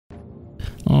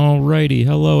Alrighty,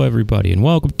 hello everybody, and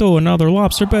welcome to another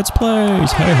Lobster Bits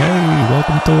Plays! Hey,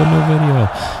 welcome to a new video.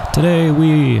 Today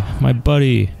my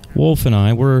buddy Wolf and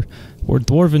I, we're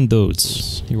dwarven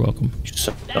dudes. You're welcome. You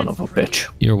son of a bitch.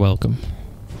 You're welcome.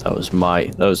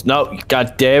 No,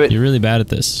 god damn it. You're really bad at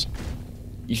this.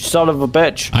 You son of a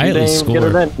bitch. I at least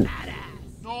scored.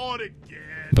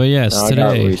 But yes, no,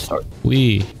 today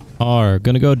we are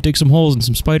gonna go dig some holes in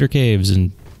some spider caves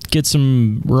and get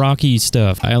some rocky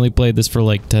stuff. I only played this for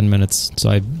like 10 minutes, so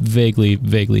I vaguely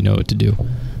know what to do.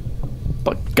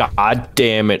 But god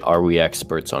damn it, are we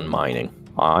experts on mining?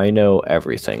 I know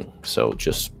everything, so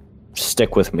just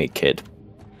stick with me, kid.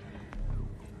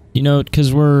 You know,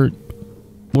 because we're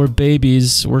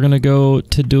babies, we're gonna go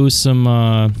to do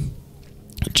some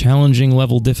challenging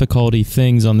level difficulty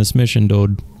things on this mission,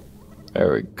 dude.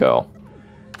 There we go.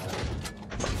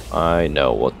 I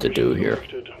know what to do here.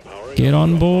 Get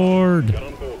on board.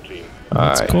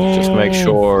 Alright, just make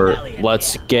sure.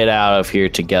 Let's get out of here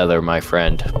together, my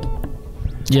friend.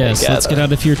 Yes, let's get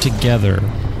out of here together.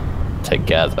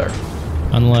 Together.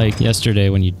 Unlike yesterday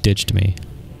when you ditched me.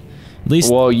 At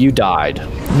least. Well, you died.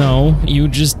 No, you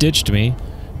just ditched me.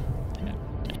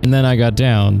 And then I got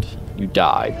downed. You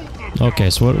died. Okay,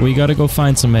 so what, we gotta go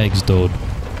find some eggs, dude.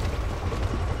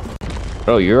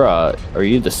 Oh, are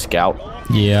you the scout?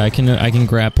 Yeah, I can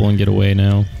grapple and get away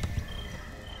now.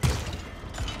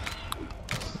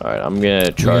 Alright, I'm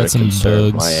gonna try to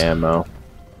conserve my ammo.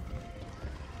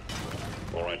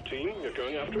 Alright team, you're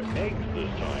going after eggs this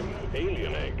time.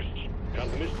 Alien eggs.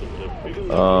 Can't miss them, they're big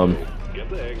and get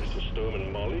the eggs to Storm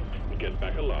and Molly and get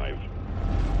back alive.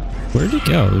 Where'd he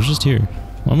go? It was just here.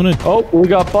 I'm gonna... Oh, we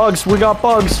got bugs! We got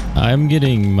bugs! I'm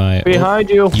getting my... Behind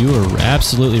you! You are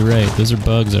absolutely right. Those are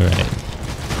bugs, alright.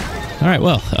 Alright,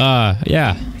 well,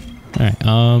 yeah. Alright,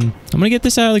 I'm gonna get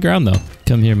this out of the ground, though.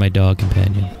 Come here, my dog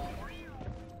companion.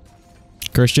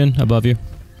 Christian, above you.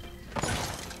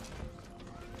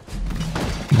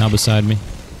 Now beside me.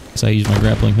 Because I use my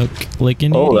grappling hook like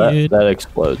an idiot. That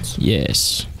explodes.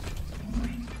 Yes.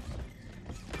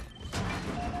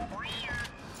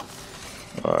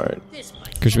 Alright.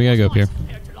 Christian, we gotta go up here.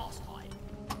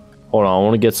 Hold on, I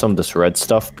want to get some of this red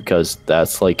stuff because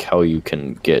that's like how you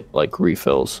can get like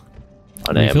refills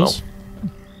on ammo.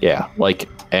 Yeah, like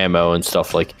ammo and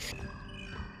stuff like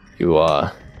you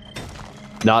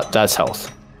that's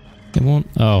health. It won't.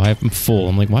 Oh, I'm full.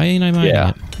 I'm like, why ain't I mining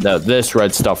it? No, this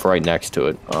red stuff right next to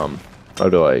it. How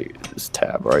do I? This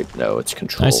tab, right? No, it's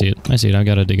control. I see it. I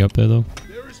gotta dig up there though.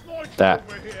 That.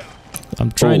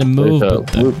 I'm trying to move,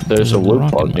 but there's a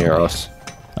loot bug near us.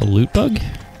 A loot bug?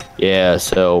 Yeah.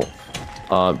 So,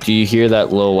 do you hear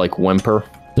that little like whimper?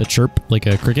 The chirp, like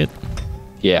a cricket?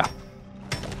 Yeah.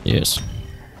 Yes.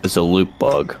 It's a loot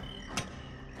bug.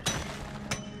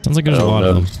 Sounds like there's a lot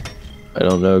of them. I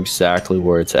don't know exactly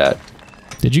where it's at.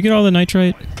 Did you get all the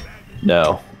nitrite?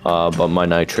 No, but my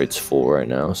nitrate's full right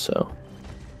now, so...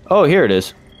 Oh, here it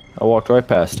is. I walked right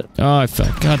past it. Oh, I fell.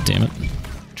 God damn it.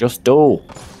 Just do.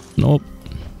 Nope.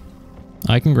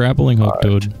 I can grappling hook,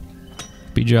 dude.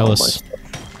 Be jealous.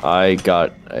 I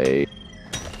got a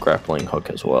grappling hook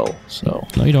as well, so...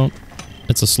 No, you don't.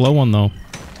 It's a slow one, though.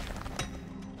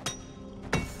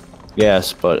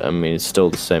 Yes, but, I mean, it's still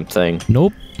the same thing.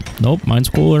 Nope. Nope, mine's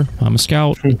cooler. I'm a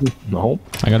scout. No.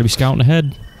 I gotta be scouting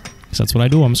ahead. Because that's what I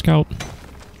do, I'm a scout.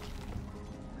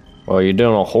 Well, you're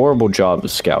doing a horrible job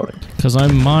of scouting. Because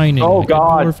I'm mining. Oh, like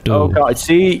God. A dwarf dude. Oh, God.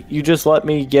 See? You just let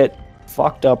me get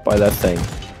fucked up by that thing.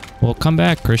 Well, come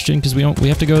back, Christian, because we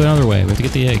have to go the other way. We have to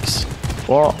get the eggs.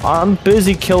 Well, I'm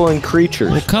busy killing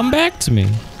creatures. Well, come back to me.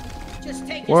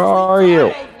 Where are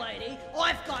you?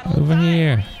 Over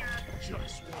here.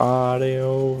 Party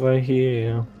over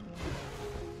here.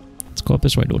 Let's go up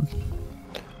this way, dude.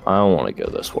 I don't want to go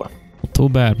this way. Well, too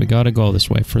bad. We gotta go this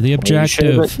way for the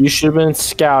objective. You should have been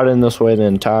scouting this way the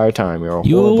entire time. You're a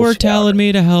You were scouter. telling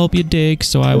me to help you dig,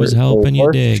 so I was helping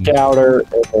you dig. Scouter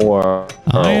or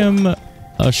I am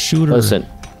a shooter. Listen,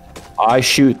 I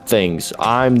shoot things.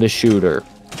 I'm the shooter.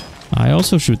 I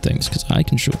also shoot things because I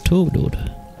can shoot too, dude.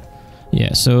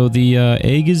 Yeah. So the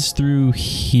egg is through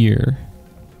here.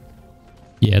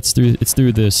 Yeah, it's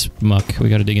through this muck. We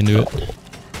gotta dig into it.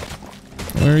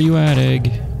 Where are you at, egg?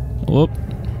 Whoop.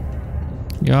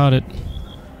 Got it.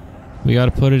 We gotta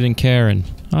put it in Karen.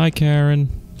 Hi, Karen.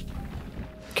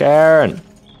 Karen.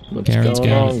 What's Karen's going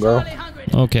got on, it. girl?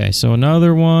 Okay, so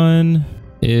another one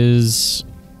is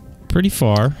pretty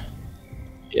far.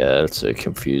 Yeah, that's a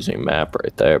confusing map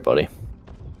right there, buddy.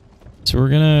 So we're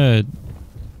gonna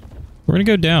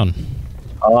go down.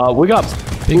 We got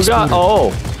Big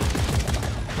oh.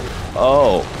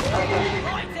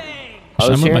 I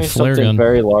was I'm with my hearing flare something gun.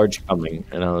 very large coming,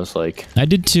 and I was like... I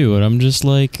did too, and I'm just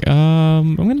like,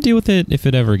 I'm gonna deal with it if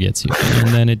it ever gets you. And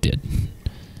then it did.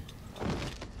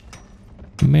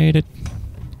 Made it.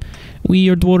 We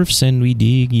are dwarfs and we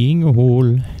digging a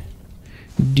hole.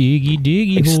 Diggy,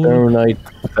 diggy hole. Exterminate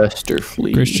fester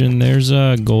flea. Christian, there's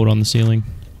gold on the ceiling.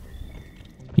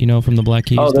 You know, from the Black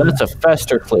Keys. Oh, that's a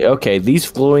fester flea. Okay, these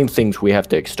glowing things we have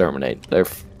to exterminate.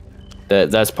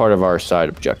 That's part of our side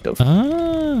objective.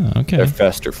 Ah, okay. They're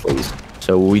fester fleas.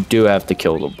 So we do have to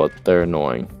kill them, but they're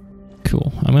annoying.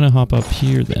 Cool. I'm gonna hop up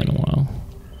here then a while.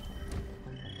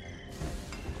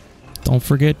 Don't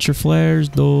forget your flares,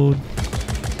 dude.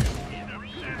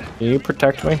 Can you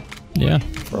protect me? Yeah.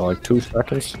 For like 2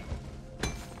 seconds?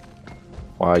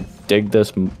 While I dig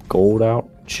this gold out?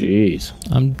 Jeez.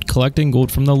 I'm collecting gold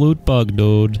from the loot bug,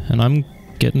 dude. And I'm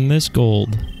getting this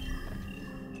gold.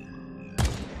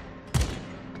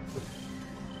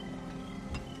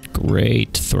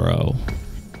 Great throw.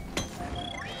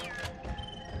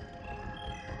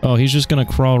 Oh, he's just gonna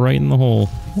crawl right in the hole.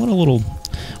 What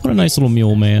a nice little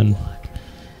mule man.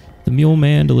 The mule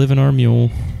man to live in our mule.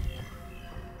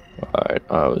 Alright,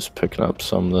 I was picking up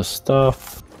some of this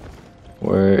stuff.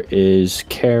 Where is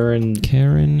Karen?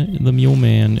 Karen, the mule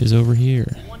man, is over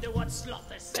here.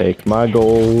 Take my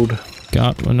gold.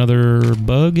 Got another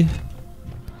bug.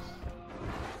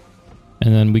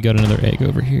 And then we got another egg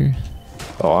over here.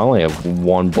 Oh, I only have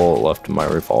 1 bullet left in my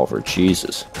revolver.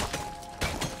 Jesus.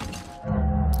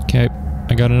 Okay,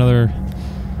 I got another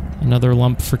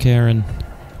lump for Karen.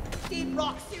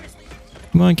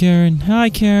 Come on, Karen. Hi,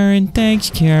 Karen. Thanks,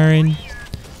 Karen.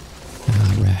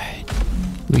 Alright.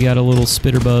 We got a little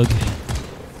spitter bug.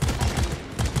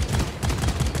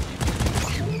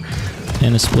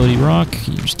 And a splody rock.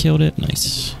 You just killed it.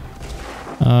 Nice.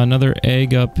 Another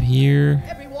egg up here.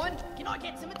 Everyone, can I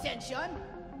get some attention?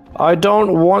 I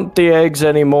don't want the eggs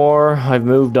anymore. I've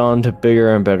moved on to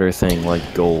bigger and better thing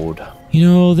like gold. You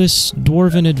know, this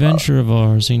dwarven adventure of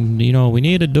ours, and you know, we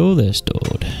need to do this,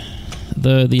 dude.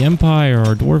 The Empire,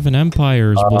 our dwarven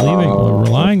Empire, is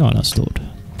relying on us, dude.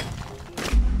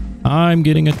 I'm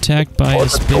getting attacked by a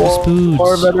Spoods.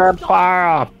 Dwarven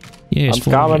Empire! Yes,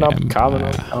 I'm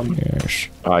coming. Yes.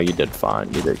 Oh, you did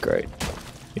fine. You did great.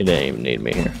 You didn't even need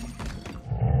me here.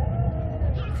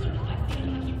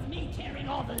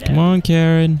 Come on,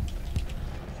 Karen.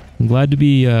 I'm glad to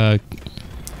be, I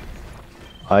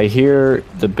hear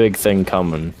the big thing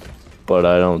coming, but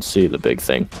I don't see the big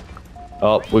thing.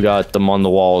 Oh, we got them on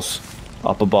the walls.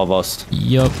 Up above us.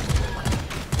 Yup.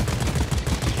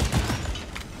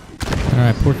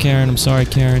 Alright, poor Karen. I'm sorry,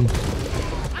 Karen.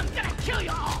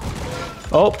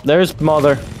 Oh, there's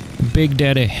Mother. Big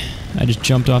Daddy. I just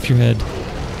jumped off your head.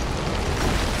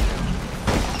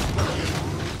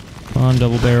 Come on,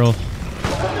 double barrel.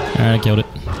 Alright, I killed it.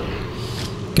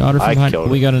 Got her from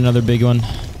behind. We got another big one.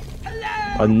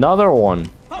 Another one.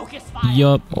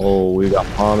 Yup. Oh, we got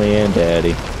Mommy and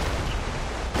Daddy.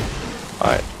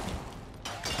 Alright.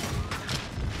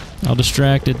 I'll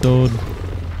distract it, dude.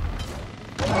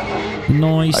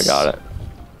 Nice. I got it.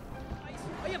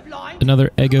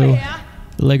 Another ego.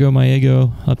 Lego my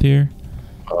ego up here.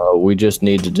 We just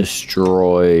need to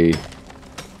destroy...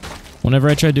 Whenever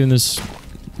I tried doing this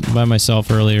by myself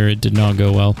earlier, it did not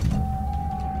go well.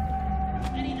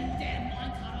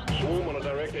 Swarm on a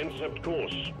direct intercept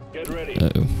course. Get ready.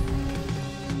 Uh-oh.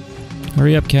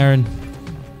 Hurry up, Karen.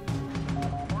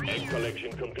 Egg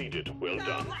collection completed. Well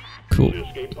done. Cool. The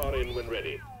escape pod in when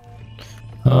ready.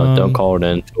 don't call it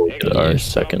in until we get our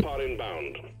second. Pod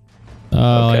inbound.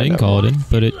 I didn't call it in,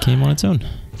 but it came on its own.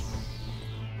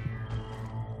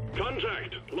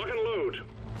 Contact. Lock and load.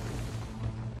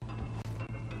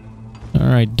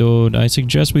 Alright, dude. I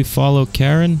suggest we follow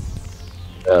Karen.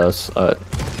 Yes,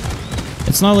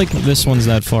 It's not like this one's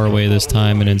that far away this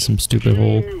time and in some stupid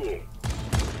hole.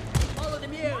 Follow the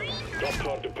mule. Top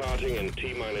pod departing in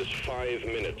T-minus 5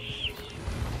 minutes.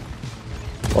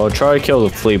 well, try to kill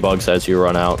the flea bugs as you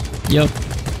run out. Yep.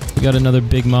 We got another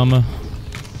big mama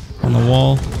on the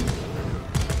wall.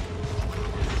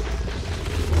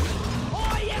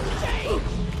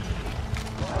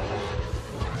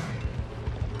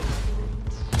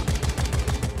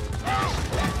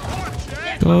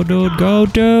 Go, dude, go,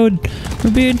 dude!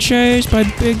 We're being chased by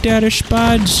Big Daddy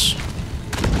Spuds!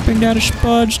 Big Daddy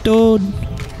Spuds, dude!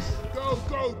 Go,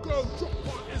 go, go! Drop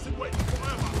pod isn't waiting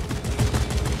forever!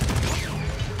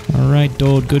 Alright,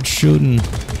 dude, good shooting.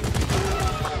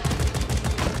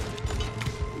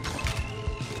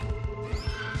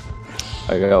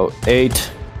 I go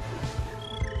 8.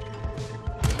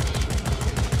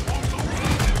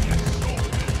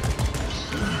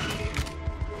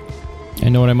 I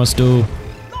know what I must do.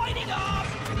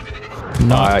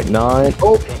 Alright, 9.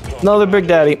 Oh, another Big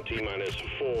Daddy. T-minus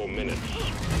 4 minutes.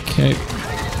 Okay.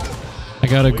 I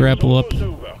gotta grapple up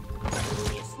Snooze,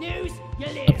 you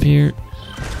live. up here.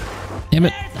 Damn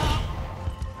it.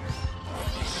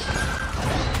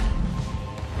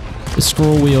 The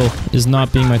scroll wheel is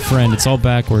not being my friend. It's all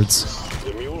backwards.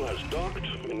 The mule has docked.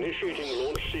 Initiating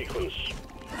launch sequence.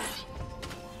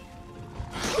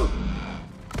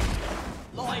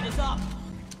 Line is up.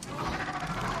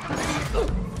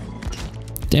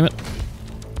 Damn it.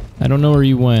 I don't know where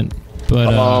you went, but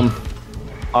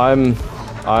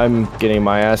I'm getting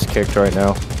my ass kicked right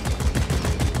now.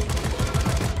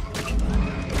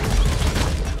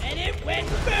 And it went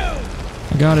boom.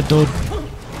 I got it, dude.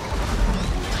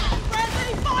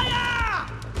 Friendly fire!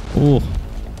 Ooh.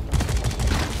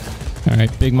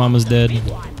 Alright, Big Mama's dead.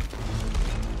 One.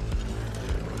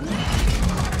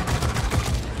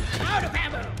 Out of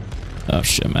ammo. Oh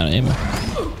shit, I'm out of ammo.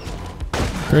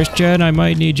 Christian, I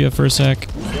might need you for a sec.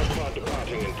 Just about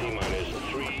departing in T-minus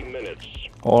 3 minutes.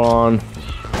 Hold on.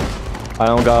 I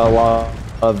don't got a lot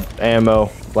of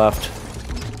ammo left.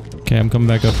 Okay, I'm coming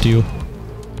back up to you.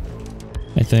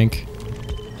 I think.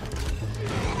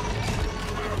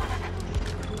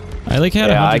 I like had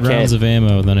Yeah, 100 rounds of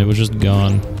ammo, then it was just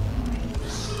gone.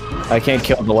 I can't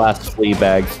kill the last flea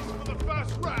bag.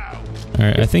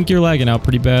 Alright, I think you're lagging out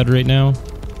pretty bad right now.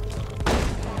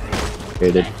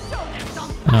 Hated.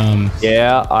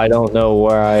 Yeah, I don't know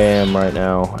where I am right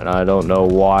now, and I don't know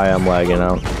why I'm lagging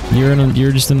out.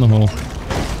 You're just in the hole.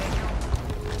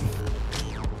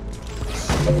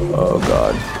 Oh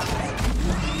god.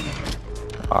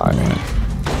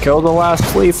 Alright. Kill the last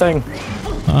flea thing.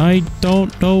 I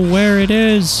don't know where it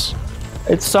is.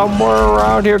 It's somewhere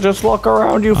around here. Just look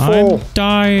around, you fool. I'm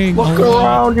dying. Look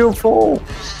around, you fool.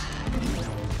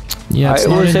 Yeah, it's It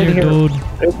not was in here, dude.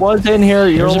 It was in here.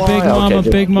 You're There's a big lying. mama, Okay,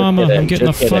 big mama. I'm getting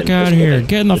the fuck out of here.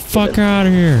 Getting the fuck out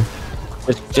of here.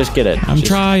 Just get it. I'm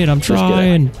trying.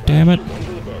 Damn it.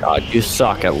 God, you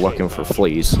suck at looking for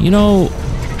fleas. You know,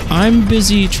 I'm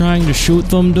busy trying to shoot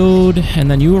them, dude,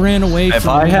 and then you ran away If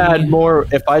from I me. had more,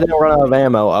 if I didn't run out of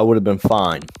ammo, I would have been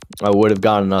fine. I would have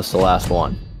gotten us the last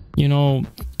one. You know,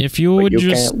 if you would you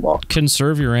just can't look.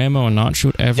 conserve your ammo and not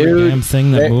shoot every Dude, damn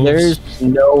thing that moves. there's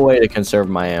no way to conserve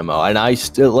my ammo, and I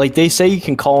still like they say you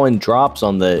can call in drops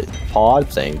on the pod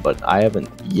thing, but I haven't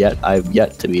yet. I've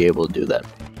yet to be able to do that.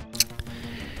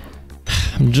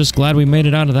 I'm just glad we made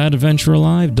it out of that adventure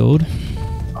alive, dude.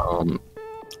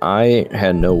 I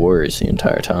had no worries the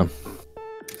entire time.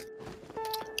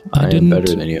 I am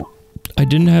better than you. I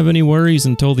didn't have any worries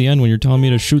until the end when you're telling me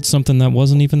to shoot something that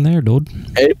wasn't even there, dude.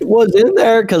 It was in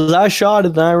there because I shot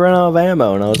it and I ran out of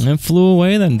ammo, and I was. And it flew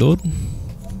away then, dude.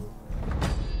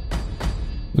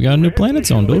 We got a new planet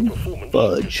zone, dude.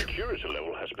 Fudge. Security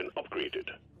level has been upgraded.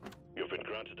 You've been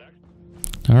granted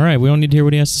access. Alright, we don't need to hear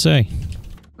what he has to say.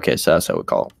 Okay, so that's how we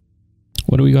call it.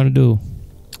 What do we gotta do?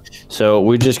 So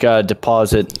we just gotta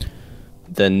deposit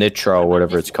the nitro,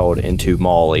 whatever it's called, into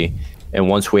Molly, and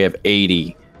once we have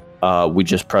 80, we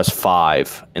just press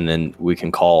 5, and then we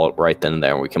can call it right then and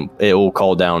there. It will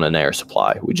call down an air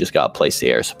supply. We just gotta place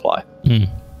the air supply.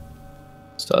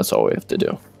 So that's all we have to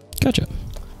do. Gotcha.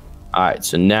 All right,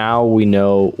 so now we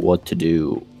know what to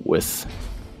do with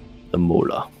the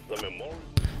moolah.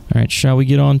 Alright, shall we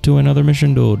get on to another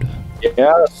mission, dude?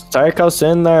 Yes, take us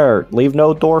in there. Leave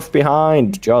no dwarf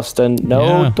behind, Justin.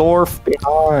 No dwarf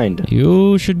behind.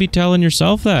 You should be telling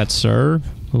yourself that, sir.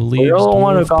 Who leaves You're the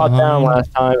one who dwarf got down behind.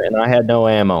 last time, and I had no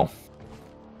ammo.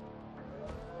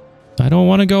 I don't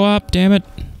want to go up, damn it.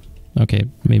 Okay,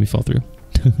 made me fall through.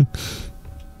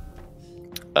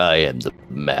 I am the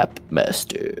map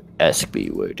master. Ask me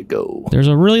where to go. There's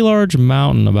a really large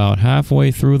mountain about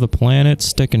halfway through the planet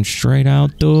sticking straight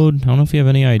out, dude. I don't know if you have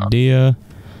any idea.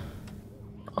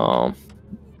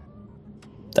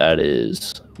 That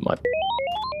is my.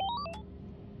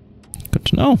 Good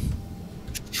to know.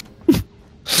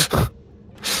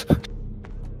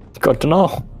 Good to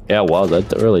know. Yeah, wow,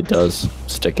 that really does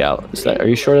stick out. Are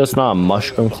you sure that's not a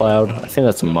mushroom cloud? I think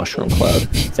that's a mushroom cloud. I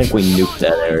think we nuked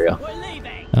that area.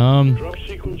 Drop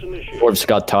sequence initiated. Dwarves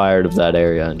got tired of that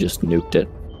area and just nuked it.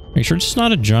 Are you sure it's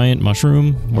not a giant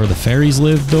mushroom where the fairies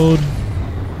live, dude?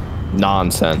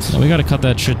 Nonsense. No, we gotta cut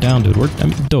that shit down, dude.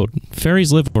 Dude,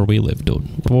 fairies live where we live, dude.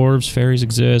 Dwarves, fairies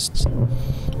exist.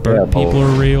 Bird people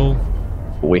are real.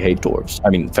 We hate dwarves. I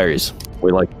mean, fairies.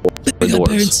 We like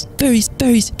dwarves.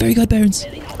 Fairies, very good parents.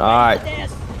 Alright,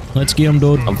 Let's get them,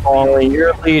 dude. I'm following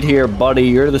your lead here, buddy.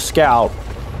 You're the scout.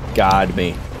 Guide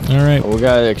me. Alright. We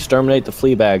gotta exterminate the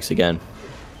flea bags again.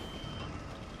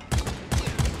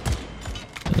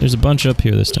 There's a bunch up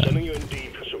here this Sending time. you in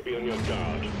deep, so be on your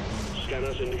guard.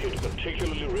 Scanners indicate potential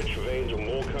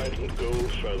and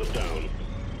gold further down.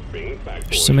 Bring it back, There's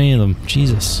boys. so many of them.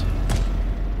 Jesus.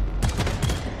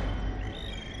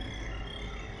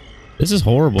 This is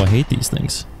horrible. I hate these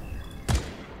things.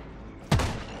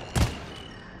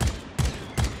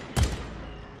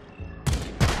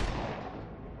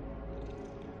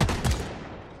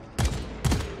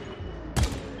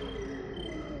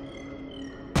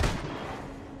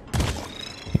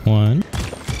 One.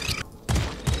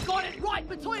 Got it right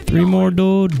between the 3 more, eyes.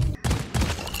 dude.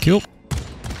 Kill.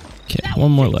 Okay,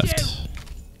 one more left.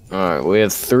 Alright, we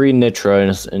have 3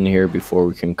 nitros in here before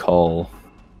we can call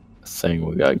a thing.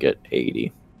 We gotta get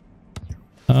 80.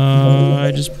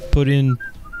 I just put in.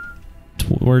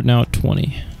 We're now at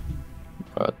 20.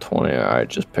 20. I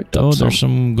just picked Oh, up some. there's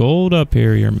some gold up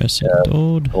here you're missing, Yeah.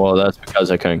 dude. Well, that's because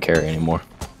I couldn't carry anymore.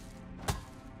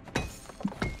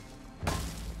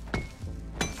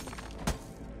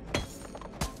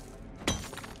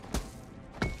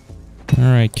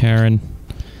 Alright, Karen.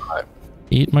 Alright.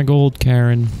 Eat my gold,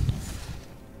 Karen.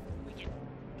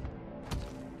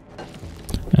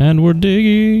 And we're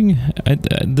digging.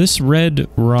 This red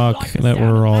rock that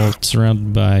we're all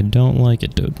surrounded by, I don't like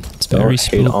it, dude. It's very Don't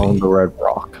hate on spoopy. the red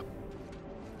rock.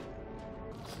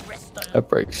 That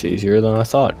breaks easier than I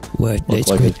thought. What? Looked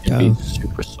like it could be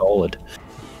super solid.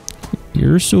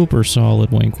 You're super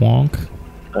solid, wink wonk.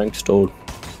 Thanks, dude.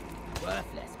 Worthless.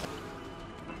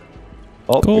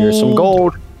 Oh, here's some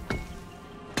Gold. gold.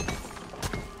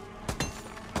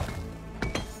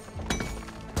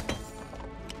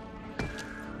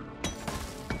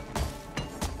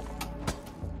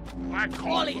 I call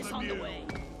Molly for is the on the new. way.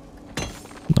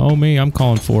 Oh, me, I'm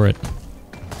calling for it.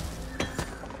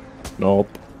 Nope.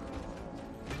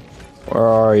 Where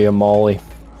are you, Molly?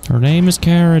 Her name is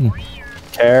Karen.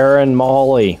 Karen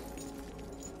Molly.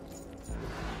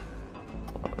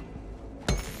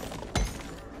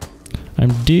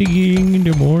 I'm digging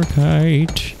into more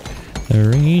kite.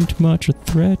 There ain't much a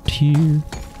threat here.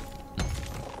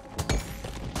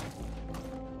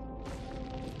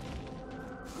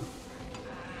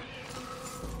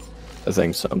 I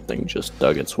think something just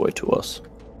dug its way to us.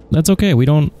 That's okay. We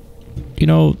don't, you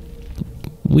know,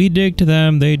 we dig to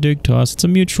them, they dig to us. It's a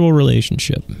mutual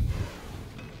relationship.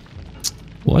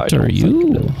 What I are don't think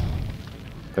you? it is.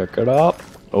 Pick it up.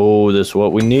 Oh, this is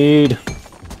what we need.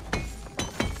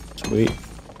 Sweet.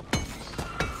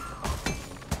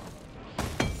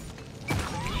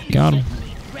 Got him.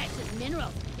 Precious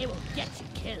minerals. It will get you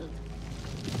killed.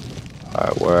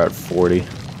 Alright, we're at 40.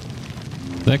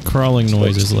 That crawling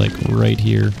noise is like right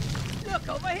here. Look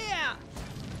over here.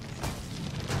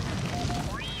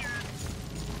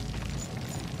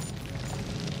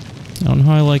 I don't know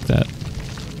how I like that.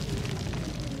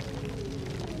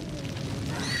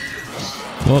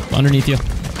 Whoop, underneath you.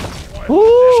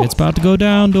 Shit's about to go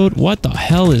down, dude. What the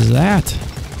hell is that?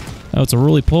 Oh, it's a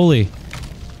roly-poly.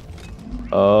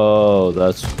 Oh,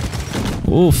 that's...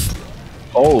 Oof.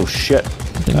 Oh, shit. I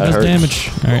think it That does hurts. damage.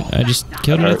 Alright, I just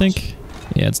killed it, I hurts. think.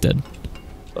 Yeah, it's dead.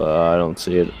 I don't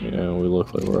see it. You know, we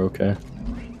look like we're okay.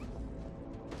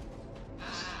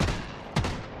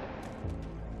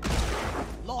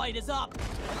 Light is up.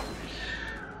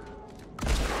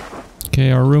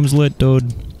 Okay, our room's lit,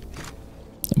 dude.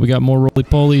 We got more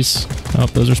roly-polies. Oh,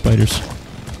 those are spiders.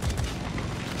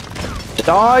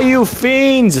 Die, you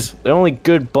fiends! The only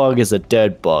good bug is a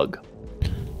dead bug.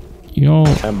 You know,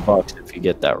 $10 if you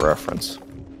get that reference.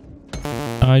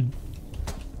 I'm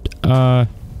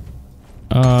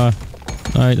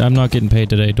not getting paid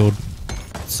today, dude.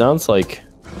 Sounds like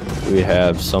we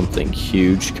have something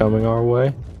huge coming our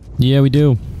way. Yeah, we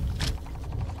do.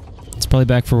 It's probably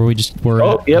back for where we just were.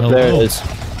 Oh, at. yep, there it Hello. is.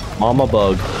 Mama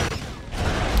bug.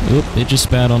 Oop, it just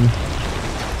spat on me.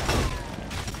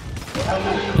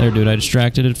 There, dude, I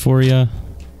distracted it for you.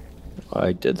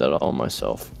 I did that all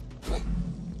myself.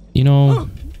 You know,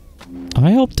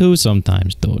 I help too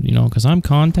sometimes, dude, you know, because I'm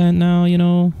content now, you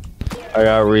know. I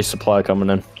got a resupply coming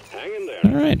in. Hang in there.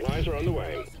 All right. Supplies are on the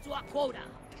way. To our quota.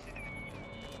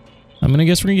 I'm gonna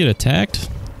guess we're gonna get attacked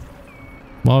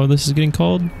while this is getting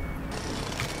called.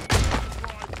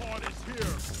 Tripod is here.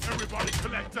 Everybody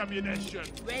collect ammunition.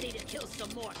 Ready to kill some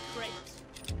more crates.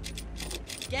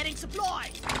 Getting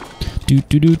supplies. Do. We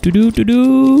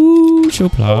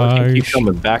Supplies. can keep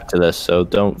coming back to this, so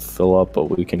don't fill up, but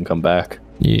we can come back.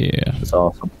 Yeah. It's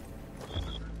awesome.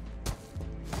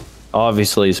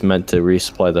 Obviously, it's meant to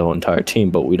resupply the whole entire team,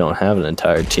 but we don't have an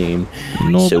entire team.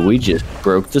 Nope. So we just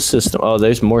broke the system. Oh,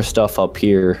 there's more stuff up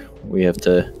here. We have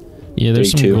to... Yeah,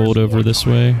 there's dig some to. gold over this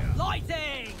way.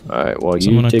 Lighting. Alright, well, So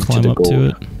I'm you gonna dig to climb the up gold. to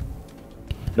it.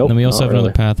 Nope, Then we also not have another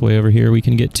really. pathway over here we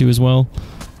can get to as well.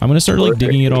 I'm gonna start like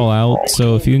digging it all out,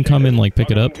 so if you can come in like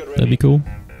pick it up, that'd be cool.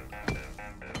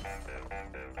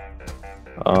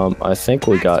 I think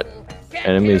we got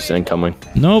enemies incoming.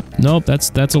 Nope, nope, that's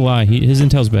a lie. His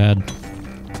intel's bad.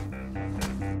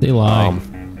 They lie.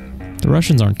 The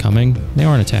Russians aren't coming. They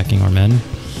aren't attacking our men.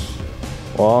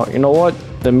 Well, you know what?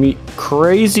 The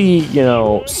crazy, you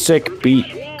know, sick beat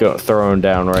thrown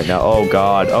down right now. Oh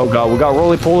god, we got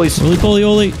roly-polies.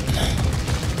 Roly-poly-oly.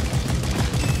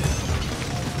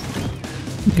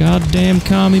 Goddamn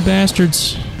commie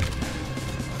bastards.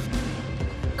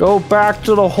 Go back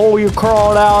to the hole you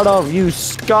crawled out of, you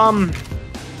scum!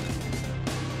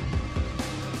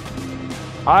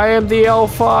 I am the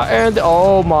alpha and...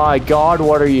 Oh my god,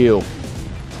 what are you?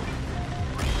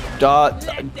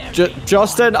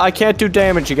 Justin, I can't do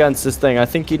damage against this thing. I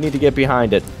think you need to get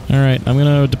behind it. Alright, I'm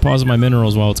gonna deposit my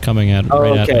minerals while it's coming at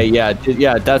right at me.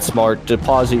 Yeah, that's smart.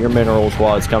 Deposit your minerals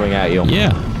while it's coming at you.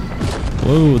 Yeah.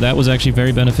 Whoa, that was actually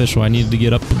very beneficial. I needed to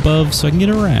get up above so I can get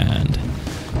around.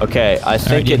 Okay, I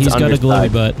think it's he's got a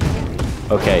glowy butt.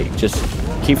 Okay, just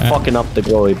keep fucking up the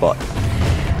glowy butt.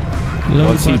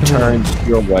 Once he turns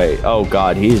your way. Oh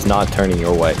god, he's not turning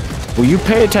your way. Will you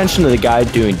pay attention to the guy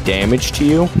doing damage to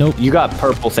you? Nope. You got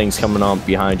purple things coming on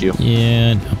behind you.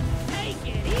 Yeah, no.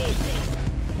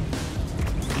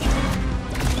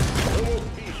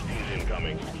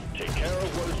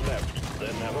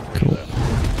 Cool.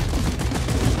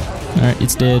 Alright,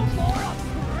 it's dead.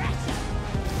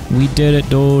 We did it,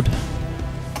 dude.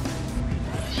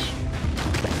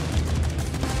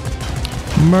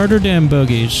 Murder them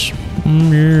buggies.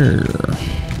 Yeah.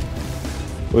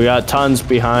 We got tons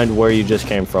behind where you just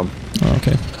came from. Oh,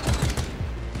 okay.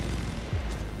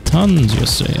 Tons, you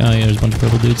say. Oh, yeah, there's a bunch of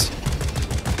purple dudes.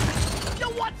 You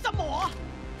want some more?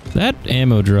 That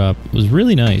ammo drop was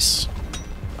really nice.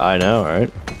 I know,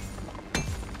 right?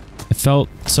 I felt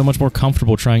so much more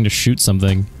comfortable trying to shoot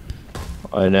something.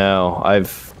 I know. I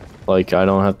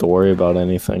don't have to worry about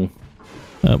anything.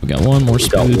 Oh, we got one more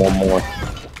spoon. Got one more.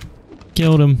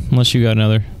 Killed him, unless you got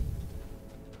another.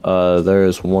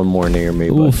 There's one more near me,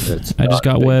 Oof, but it's I just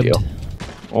got webbed. Deal.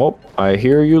 Oh, I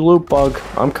hear you, loot bug.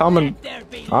 I'm coming.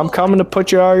 I'm coming to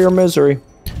put you out of your misery.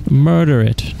 Murder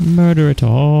it. Murder it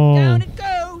all. Down it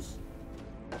goes.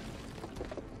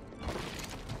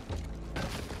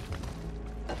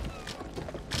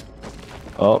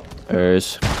 Oh,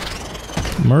 there's...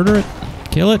 Murder it.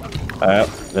 Kill it.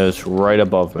 It's right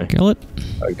above me. Kill it.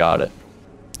 I got it.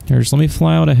 Here, just let me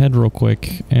fly out ahead real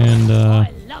quick, and,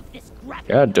 I love this graphic.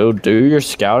 Yeah, dude, do your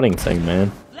scouting thing,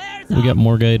 man. we got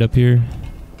more guide up here.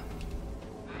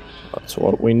 That's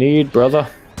what we need, brother.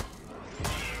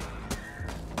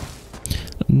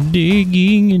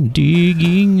 Digging and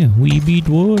digging, we be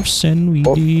dwarfs and we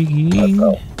digging.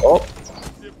 Oh.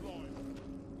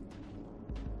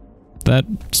 That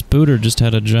spooter just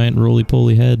had a giant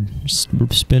roly-poly head, just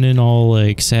spinning all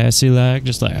like sassy like,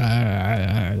 just like.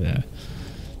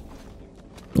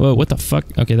 Whoa! What the fuck?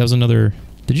 Okay, that was another.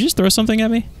 Did you just throw something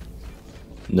at me?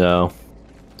 No,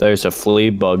 there's a flea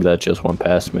bug that just went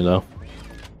past me though.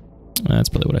 That's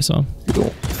probably what I saw.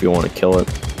 If you want to kill it.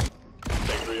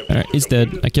 All right, it's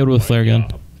dead. I killed it with a flare gun.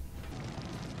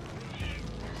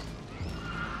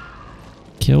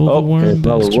 Kill the worm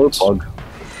bastards. Bug.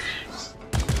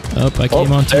 Oh, I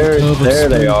came onto a cove of there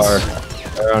they are.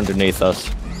 spoods. They're underneath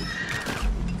us.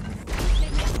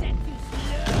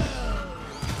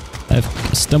 I've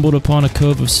stumbled upon a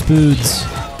cove of spoods.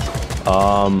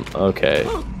 Okay.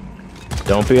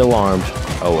 Don't be alarmed.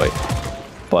 Oh, wait.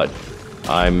 But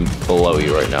I'm below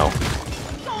you right now.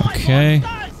 Okay.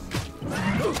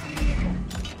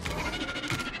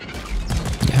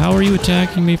 How are you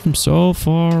attacking me from so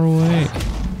far away?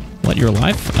 What, your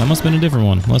life? That must have been a different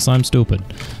one, unless I'm stupid.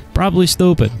 Probably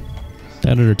stupid.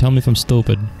 Editor, tell me if I'm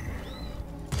stupid.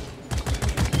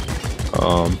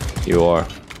 You are.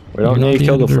 We don't need to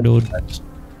kill the dude.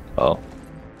 Oh.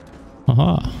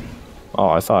 Aha. Oh,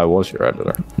 I thought I was your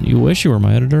editor. You wish you were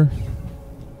my editor.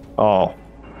 Oh.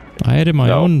 I edit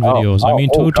my own videos. I mean,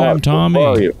 Two-Time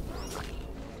Tommy.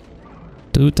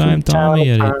 Two-Time Tommy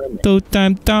edit.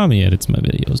 Two-Time Tommy edits my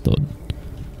videos, dude.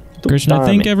 Christian, I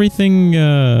think everything,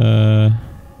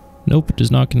 nope, it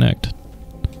does not connect.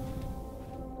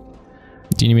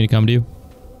 Do you need me to come to you?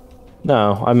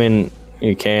 No, I mean,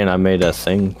 you can. I made a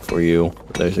thing for you.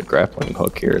 There's a grappling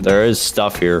hook here. There is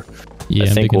stuff here. Yeah, I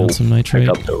think we'll some nitrate.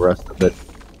 pick up the rest of it.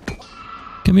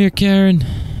 Come here, Karen.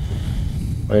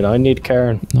 Wait, I need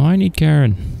Karen. No, I need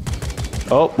Karen.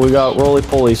 Oh, we got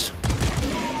roly-polies.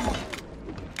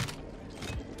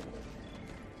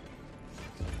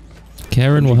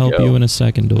 Karen will help you in a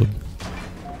second, dude.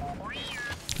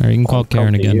 Alright, you can call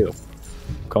Karen again.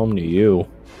 Come to you.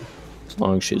 As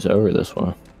long as she's over this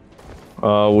one.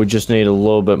 We just need a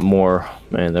little bit more.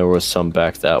 Man, there was some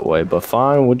back that way, but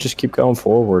fine. We'll just keep going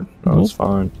forward. No, it's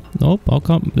fine. Nope, I'll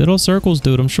come. Little circles,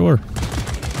 dude. I'm sure.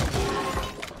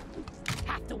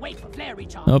 Have to wait for flare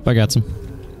recharge. Nope, I got some.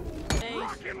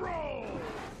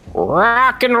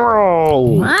 Rock and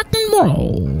roll. Rock and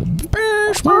roll.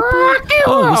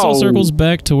 Oh, this all circles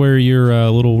back to where your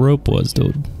little rope was,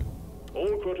 dude. All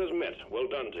quotas met. Well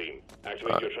done, team.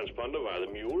 Activate your transponder via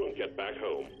the mule and get back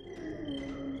home.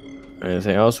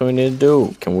 Anything else we need to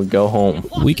do? Can we go home?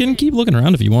 We can keep looking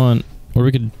around if you want, or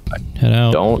we could head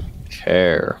out. Don't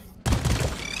care.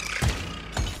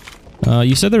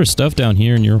 You said there was stuff down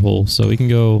here in your hole, so we can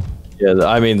go. Yeah,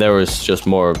 I mean, there was just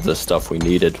more of the stuff we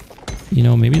needed. You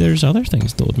know, maybe there's other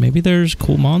things, dude. Maybe there's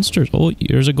cool monsters. Oh,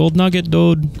 there's a gold nugget,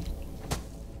 dude.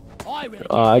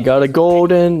 I got a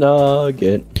golden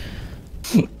nugget.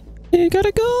 You got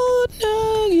a gold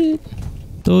nugget.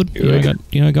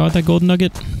 Dude, I got that golden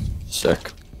nugget.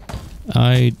 Sick.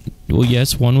 Well,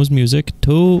 yes, one was music.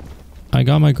 Two, I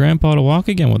got my grandpa to walk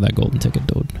again with that golden ticket,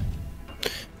 dude.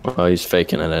 Well, he's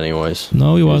faking it anyways.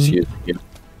 No, he wasn't.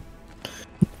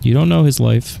 You don't know his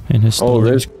life and his story. Oh,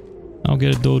 there's... I'll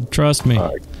get it, dude. Trust me.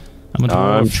 Right. I'm a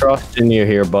dwarf. I'm trusting you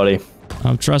here, buddy.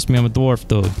 Trust me, I'm a dwarf,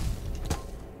 dude.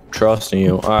 Trusting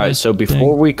you. Alright, so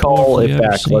before we call it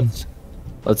back,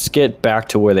 let's get back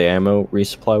to where the ammo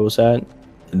resupply was at.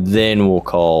 Then we'll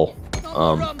call...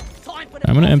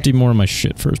 I'm gonna empty more of my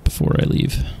shit first before I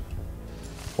leave.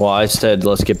 Well, I said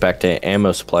let's get back to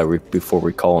ammo supply before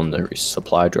we call in the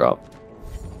supply drop.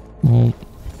 Well,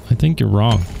 I think you're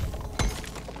wrong.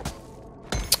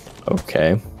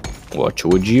 Okay. What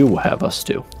would you have us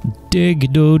do?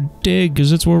 Dig, dude, dig,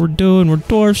 because that's what we're doing. We're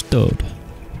dwarfs, dude.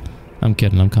 I'm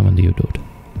kidding, I'm coming to you, dude.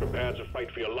 Prepare to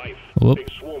fight for your life. Whoop.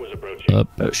 Big swarm is approaching.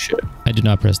 Oh shit. I did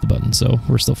not press the button, so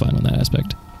we're still fine on that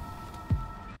aspect.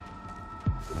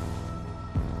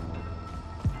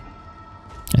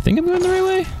 I think I'm going the right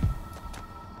way.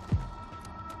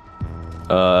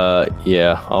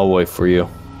 Yeah, I'll wait for you.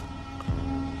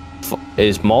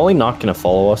 Is Molly not gonna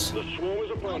follow us? The swarm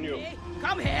is upon you.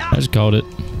 Come here. I just called it.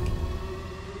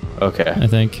 Okay. I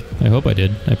think. I hope I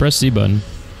did. I pressed C button.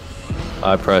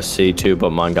 I pressed C too,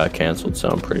 but mine got canceled, so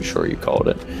I'm pretty sure you called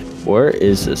it. Where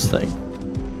is this thing?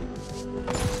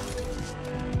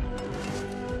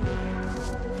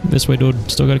 This way,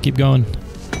 dude. Still gotta keep going.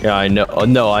 Yeah, I know. Oh,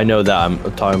 no, I know that. I'm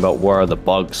talking about where are the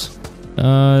bugs.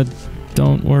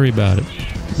 Don't worry about it.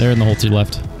 They're in the hole to your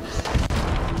left.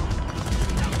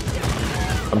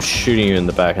 I'm shooting you in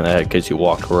the back of the head because you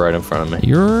walked right in front of me.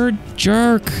 You're a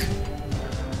jerk.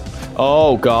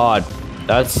 Oh God,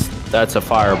 that's a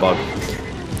firebug.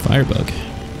 Firebug.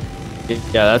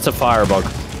 Yeah, that's a firebug.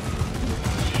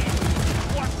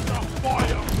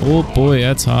 Oh boy,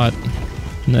 that's hot.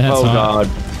 That's oh hot.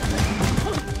 God.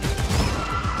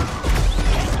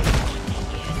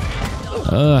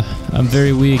 I'm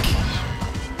very weak.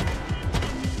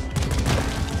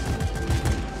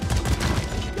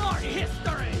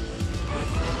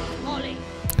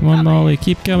 Come on, Molly.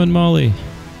 Keep coming, Molly.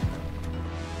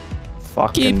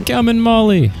 Fucking. Keep coming,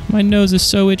 Molly. My nose is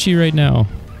so itchy right now.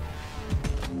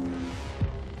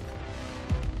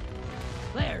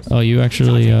 Oh, you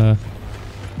actually,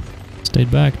 stayed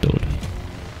back, dude.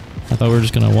 I thought we were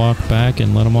just gonna walk back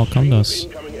and let them all come to us.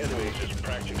 Incoming enemies is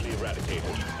practically eradicated,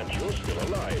 and you're still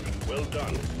alive. Well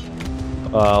done.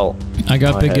 Well, I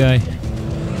got big guy.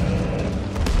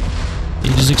 He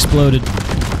just exploded.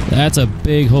 That's a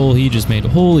big hole he just made.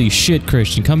 Holy shit,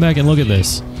 Christian. Come back and look at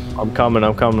this. I'm coming.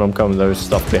 There's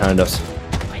stuff behind us.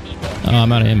 Oh,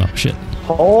 I'm out of ammo. Shit.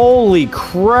 Holy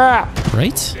crap!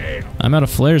 Right? I'm out of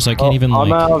flares, so I can't even, like...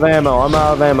 I'm out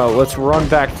of ammo. Let's run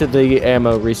back to the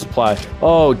ammo resupply.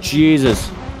 Oh,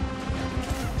 Jesus.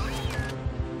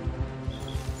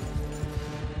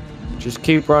 Just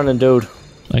keep running, dude.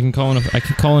 I can call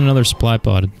in another supply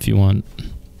pod if you want.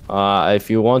 If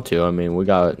you want to. I mean, we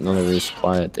got another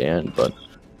resupply at the end, but...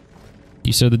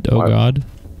 You said that, oh God?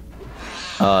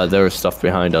 There was stuff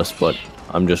behind us, but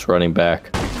I'm just running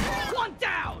back. One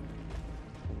down.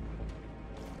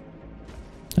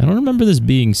 I don't remember this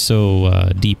being so,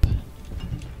 deep.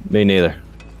 Me neither.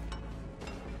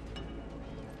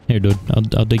 Here, dude.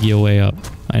 I'll dig you a way up.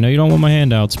 I know you don't want my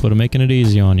handouts, but I'm making it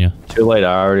easy on you. Too late,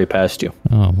 I already passed you.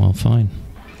 Oh, well, fine.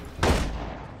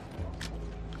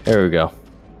 There we go.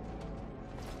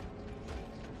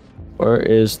 Where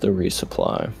is the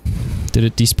resupply? Did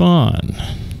it despawn?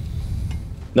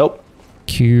 Nope.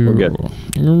 We're good.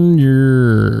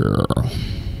 Yeah.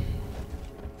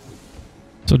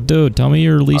 So, dude, tell me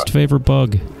your least favorite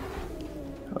bug.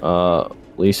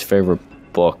 Least favorite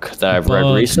book that I've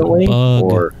read recently? Bug.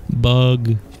 Or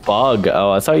Bug. Bug.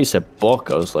 Oh, I thought you said book.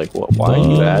 I was like, what? Why are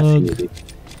you asking me?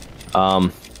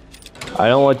 I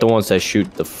don't like the ones that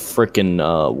shoot the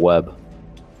frickin' web.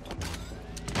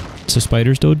 So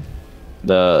spiders, dude?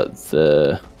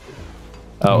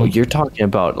 Oh, you're talking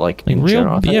about like in real,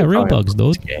 general. yeah, real bugs,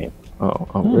 dude. Oh,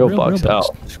 real bugs. Real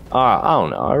bugs. I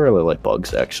don't know. I really like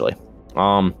bugs actually.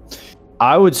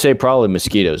 I would say probably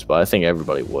mosquitoes, but I think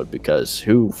everybody would because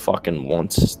who fucking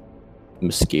wants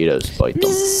mosquitoes bite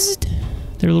them?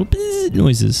 They're little bzzz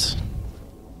noises.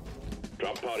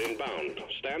 Drop pod inbound.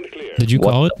 Stand clear. Did you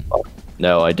call it?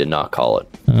 No, I did not call it.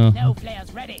 No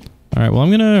flares ready. All right, well, I'm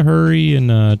gonna hurry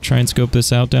and try and scope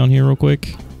this out down here real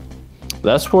quick.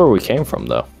 That's where we came from,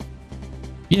 though.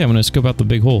 Yeah, I'm gonna scope out the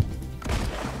big hole.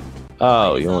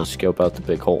 Oh, you want to scope out the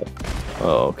big hole?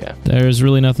 Oh, okay. There's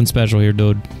really nothing special here,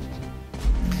 dude.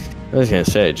 I was gonna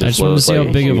say, I just wanted to see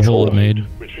how big of a hole it made.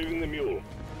 Retrieving the mule.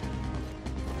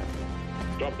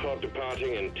 Drop pod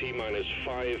departing in T-minus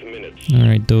 5 minutes. All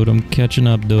right, dude, I'm catching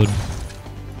up, dude.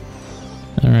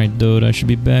 All right, dude, I should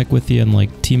be back with you in like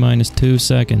T-minus 2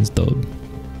 seconds, dude.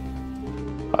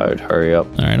 I would hurry up.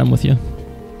 All right, I'm with you.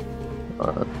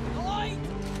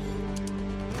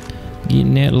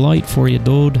 Getting that light for you,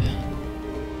 dude.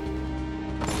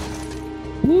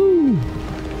 Woo!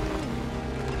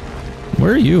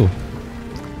 Where are you?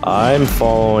 I'm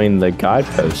following the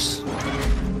guideposts.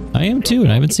 I am too,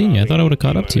 and I haven't seen you. I thought I would have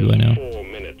caught up to you by now. 4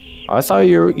 minutes. I thought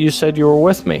you said you were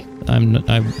with me.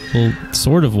 Well,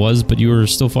 sort of was, but you were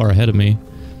still far ahead of me.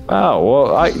 Oh,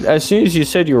 well, as soon as you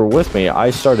said you were with me, I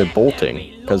started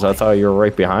bolting because I thought you were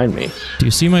right behind me. Do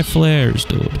you see my flares,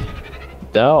 dude?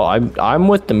 No, I'm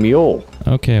with the mule.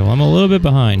 Okay, well, I'm a little bit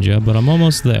behind you, but I'm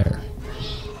almost there.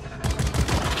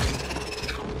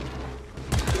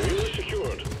 Mule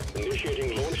secured.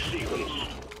 Initiating launch sequence.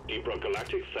 Deep Rock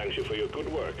Galactic thanks you for your good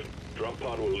work. Drop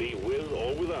pod will leave with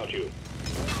or without you.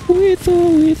 With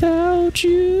or without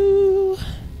you.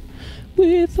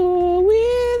 With or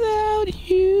without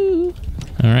you.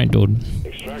 Alright, dude.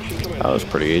 Extraction commencing. That was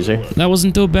pretty easy. That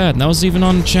wasn't too bad. That was even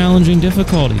on challenging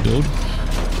difficulty, dude.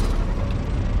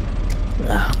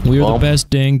 We're the best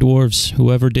dang dwarves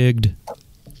who ever digged.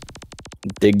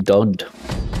 Dugged.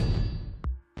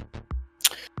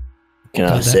 Can I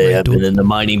Got that say right, I've been dude. in the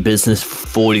mining business for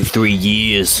 43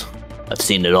 years. I've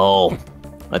seen it all.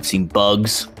 I've seen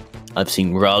bugs. I've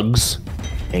seen rugs.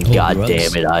 And Oh, god rugs.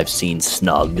 damn it, I've seen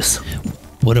snugs.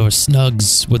 What are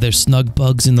snugs? Were there snug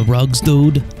bugs in the rugs,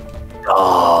 dude?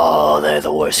 Oh, they're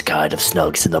the worst kind of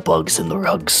snugs and the bugs and the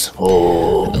rugs.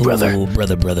 Oh, brother. Oh,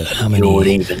 brother. How You don't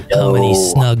even how many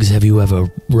know. snugs have you ever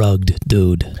rugged,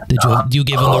 dude? Do you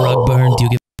give him the rug burn? Do you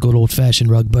give him a good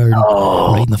old-fashioned rug burn?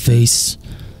 Right in the face?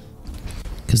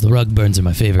 Because the rug burns are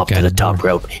my favorite Up to kind the of top burn.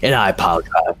 rope, and I pile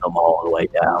drive them all the way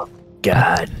down.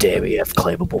 God damn, you have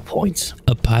claimable points.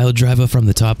 A pile driver from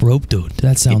the top rope, dude.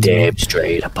 That You sounds damn rope.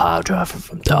 straight, a pile driver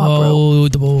from top rope. Oh,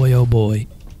 the boy, oh boy.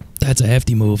 That's a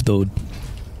hefty move, dude.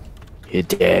 You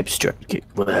damn straight. Get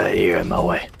here in my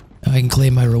way. I can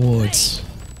claim my rewards.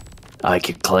 I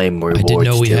could claim rewards.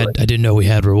 I didn't know we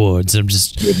had rewards. I'm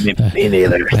just. Me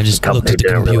neither. I just looked Company at the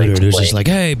didn't really computer. It was just explain. like,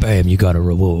 hey, bam, you got a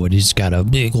reward. You just got a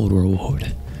big old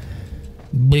reward.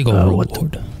 Big old what the-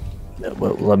 reward.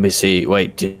 Well, let me see.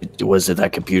 Wait, was it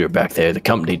that computer back there? The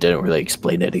company didn't really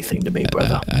explain anything to me,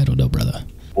 brother. I don't know, brother.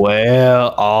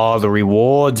 Well, the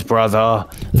rewards, brother.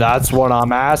 That's what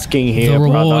I'm asking here, The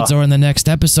rewards brother. are in the next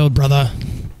episode, brother.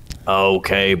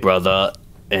 Okay, brother.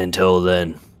 Until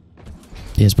then.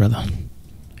 Yes, brother.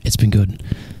 It's been good.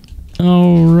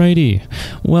 Alrighty.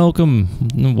 Welcome.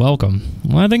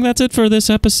 Well, I think that's it for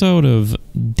this episode of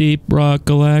Deep Rock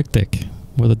Galactic,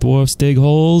 where the dwarfs dig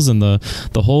holes and the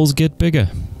holes get bigger.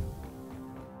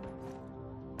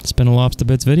 It's been a Lobster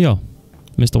Bits video.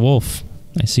 Mr. Wolf,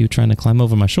 I see you trying to climb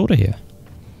over my shoulder here.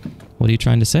 What are you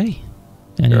trying to say?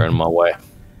 You're in my way.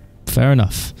 Fair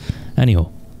enough.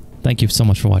 Anyhow, thank you so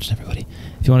much for watching, everybody.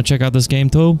 If you want to check out this game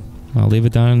too, I'll leave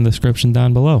it down in the description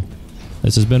down below.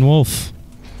 This has been Wolf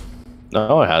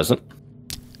No, it hasn't.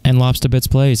 and Lobster Bits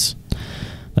Plays.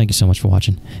 Thank you so much for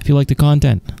watching. If you like the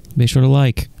content, be sure to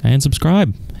like and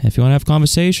subscribe. If you want to have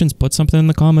conversations, put something in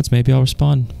the comments. Maybe I'll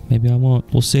respond. Maybe I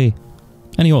won't. We'll see.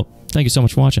 Anyway, thank you so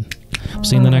much for watching.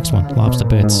 See you in the next one. Lobster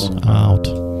Bits out.